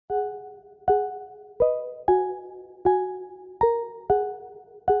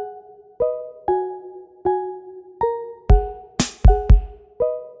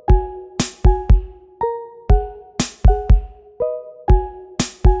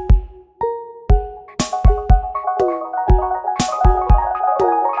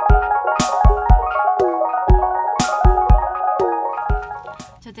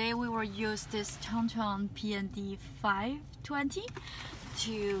is TomTom PND 520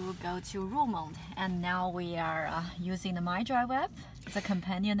 to go to Roermond, and now we are using the MyDrive app. It's a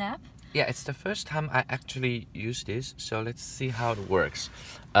companion app. Yeah, it's the first time I actually use this, so let's see how it works.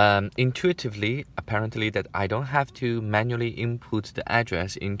 Intuitively, apparently that I don't have to manually input the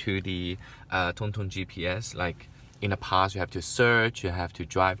address into the TomTom GPS. Like in the past, you have to search, you have to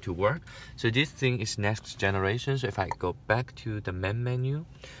drive to work. So this thing is next generation. So if I go back to the main menu,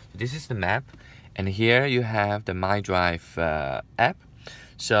 this is the map, and here you have the MyDrive app.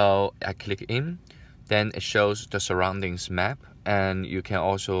 So I click in, then it shows the surroundings map, and you can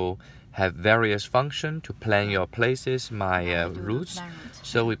also have various functions to plan your places, routes.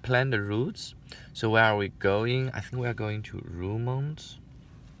 So we plan the routes. So where are we going? I think we are going to Roermond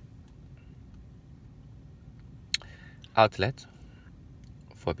outlet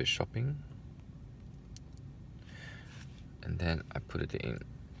for the shopping, and then I put it in.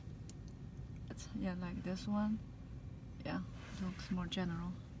 Yeah, like this one. Yeah, it looks more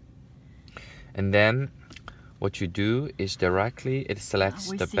general. And then what you do is directly it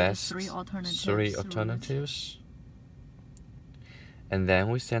selects the best three alternatives, and then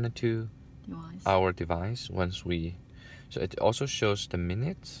we send it to our device. So it also shows the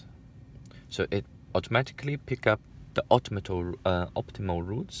minutes, so it automatically pick up the optimal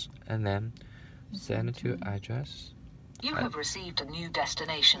routes, and then send it to address. You have received a new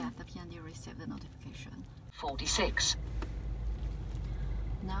destination. Yeah, the PND received the notification. 46.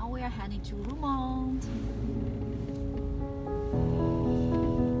 Now we are heading to Roermond.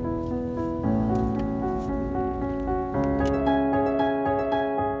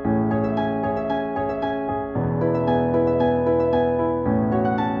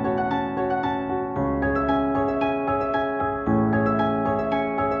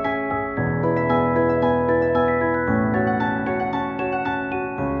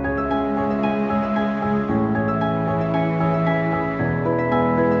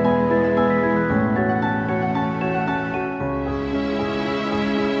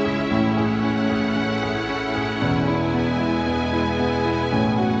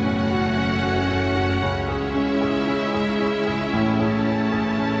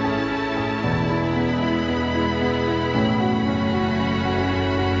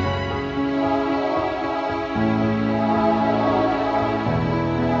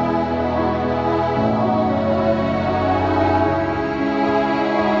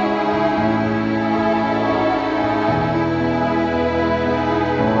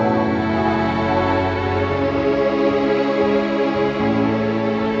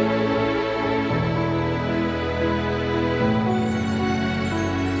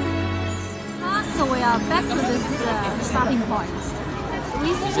 Back to this starting point.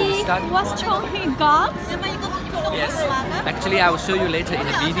 We see what Chongqing got. Yes, actually I will show you later in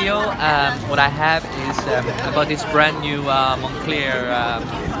the video. What I have is about this brand new Moncler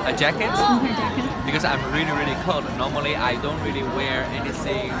jacket, because I'm really cold. Normally I don't really wear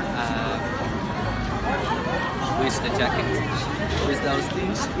anything with the jacket, with those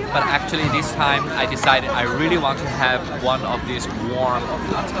things, but actually this time I decided I really want to have one of these warm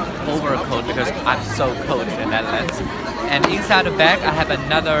overcoat because I'm so cold in the Netherlands. And inside the bag I have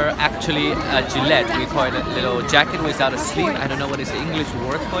another, actually a gilet. We call it a little jacket without a sleeve. I don't know what is the English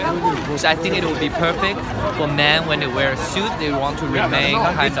word for it. So I think it will be perfect for men when they wear a suit. They want to remain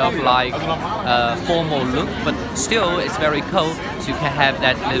kind of like a formal look, but still it's very cold, so you can have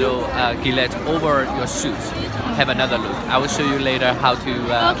that little gilet over your suit. Have another look. I will show you later how to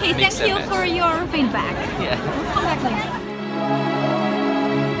okay, mix thank you for your feedback. Yeah. We'll come back later.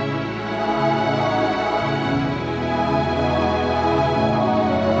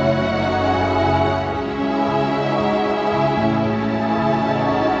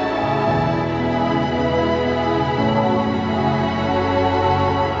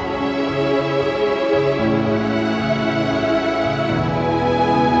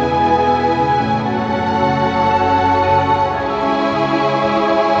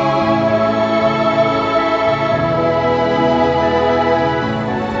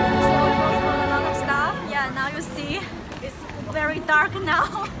 Dark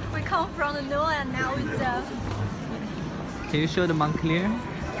now. We come from the noon, and now it's Can you show the Moncler?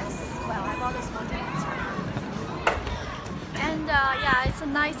 Yes, well, I bought this one. And yeah, it's a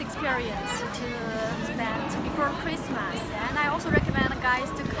nice experience to spend before Christmas, and I also recommend guys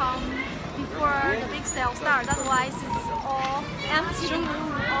to come before the big sale starts, otherwise it's all empty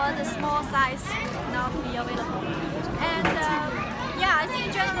or the small size not be available. And yeah, I think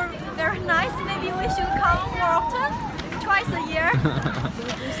in general very nice. Maybe we should come more often. Twice a year.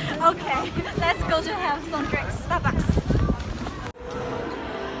 Okay, let's go to have some drinks. Starbucks.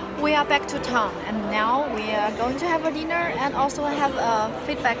 We are back to town, and now we are going to have a dinner and also have a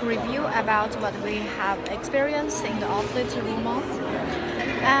feedback review about what we have experienced in the outlet Roermond.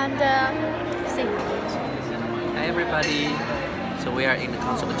 And see. Hi everybody. So we are in the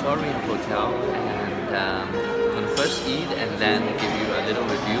Conservatorium Hotel, and we're gonna first eat and then give you a little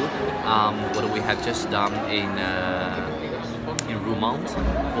review what we have just done in Roermond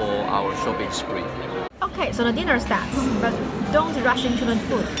for our shopping spree. Okay, so the dinner starts, but don't rush into the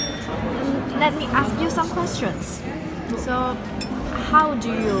food. Let me ask you some questions. So, how do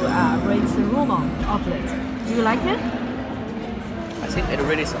you rate the Roermond outlet? Do you like it? I think it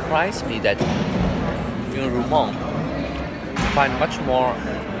really surprised me that in Roermond you find much more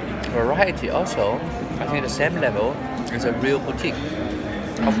variety also. I think the same level is a real boutique.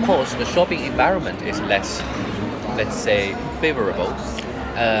 Of course, the shopping environment is less, let's say, favorable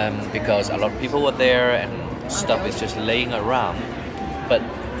because a lot of people were there and stuff is just laying around. But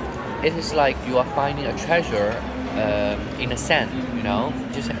it is like you are finding a treasure in a sand, you know.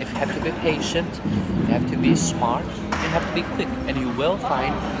 You have to be patient, you have to be smart, you have to be quick, and you will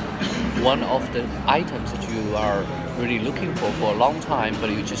find one of the items that you are really looking for a long time,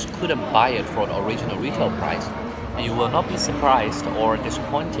 but you just couldn't buy it for the original retail price. And you will not be surprised or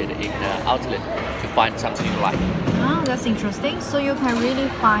disappointed in the outlet to find something you like. Oh, that's interesting. So you can really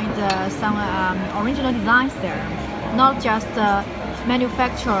find some original designs there, not just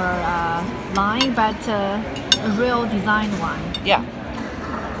manufacturer line, but a real design one. Yeah.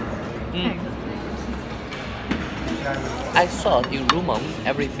 Okay. I thought in Roermond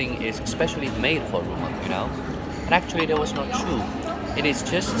everything is specially made for Roermond, you know. And actually that was not true. It is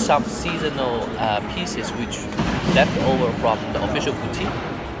just some seasonal pieces which left over from the official boutique.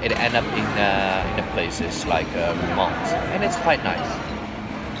 It end up in the places like Roermond, and it's quite nice.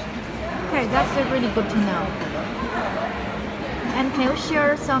 Okay, that's really good to know. And can you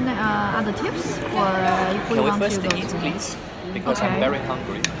share some other tips for if we Can we want first to go eat, to? please? Because Okay. I'm very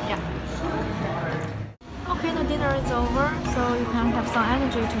hungry. Yeah. Okay, the dinner is over, so you can have some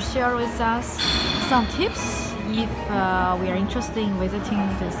energy to share with us some tips if we are interested in visiting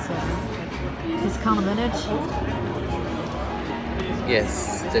this kind of village.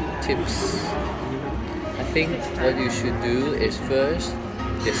 Yes, the tips. I think what you should do is first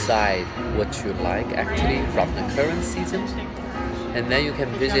decide what you like actually from the current season, and then you can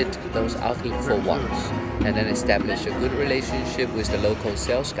visit those outlets for once, and then establish a good relationship with the local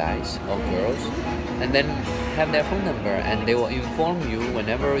sales guys or girls, and then have their phone number, and they will inform you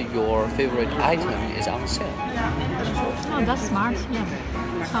whenever your favorite item is on sale. Oh, that's smart. Yeah.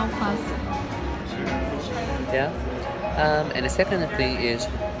 How fast? Yeah. And the second thing is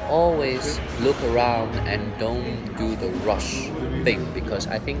always look around and don't do the rush thing, because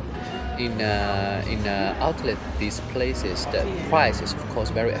I think in outlet these places the price is of course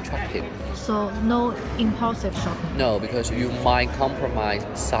very attractive. So no impulsive shopping. No, because you might compromise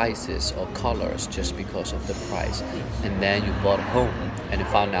sizes or colors just because of the price, and then you bought home and you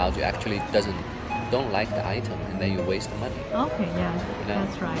found out you actually don't like the item, and then you waste the money. Okay, yeah, You know?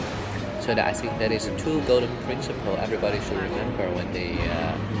 that's right. So that I think that is two golden principles everybody should remember when they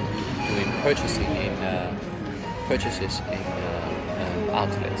doing purchases in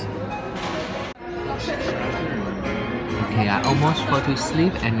outlets. Okay, I almost fell to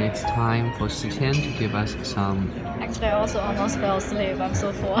sleep, and it's time for Siqian to give us some. Actually, I also almost fell asleep. I'm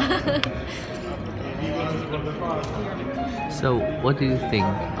so full. So, what do you think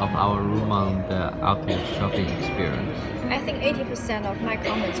of our Roermond outlet shopping experience? I think 80% of my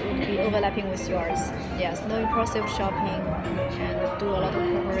comments would be overlapping with yours. Yes, no impulsive shopping and do a lot of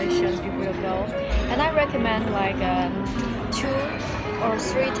preparations before you go. And I recommend like 2 or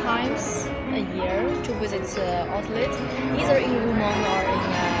 3 times a year to visit the outlet, either in Roermond or in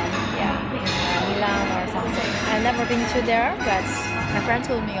Milan or something. I've never been to there, but my friend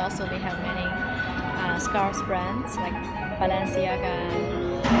told me also they have many scarves brands like Balenciaga,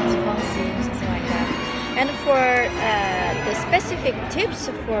 Siqian, something like that. And for the specific tips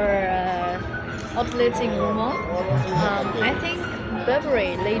for outlets in Roermond, I think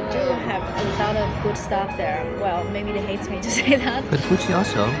Burberry, they do have a lot of good stuff there. Well, maybe they hate me to say that. But Gucci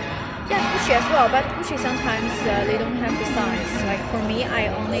also. Yeah, Gucci as well, but Gucci sometimes they don't have the size. Like for me, I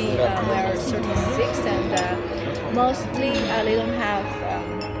only wear 36, and mostly they don't have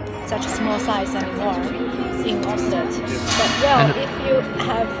such a small size anymore in outlet. But well, if you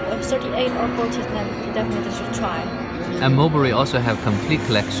have 38 or 40, then you definitely should try. And Mulberry also have complete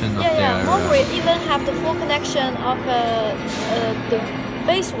collection of their. Mulberry even have the full collection of the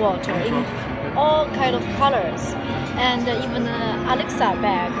base water in all kind of colors, and even Alexa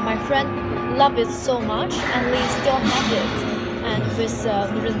bag. My friend loved it so much, and we still have it. and with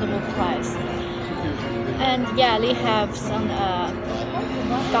a reasonable price. And yeah, they have some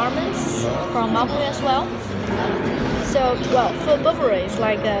garments from Burberry as well. So well, for Burberry, it's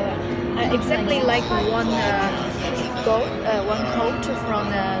like exactly like one coat from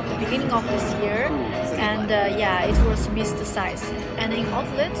the beginning of this year, and yeah, it was missed size, and in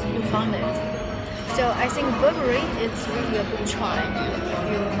outlet you found it. So I think Burberry is really a good try if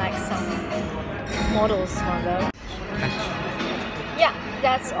you like some models from them. Yeah,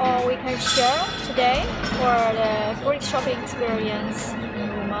 that's all we can share today for the great shopping experience in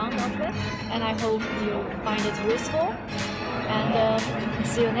Roermond outlet, and I hope you find it useful. And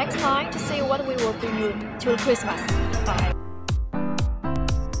see you next time to see what we will bring you to Christmas. Bye.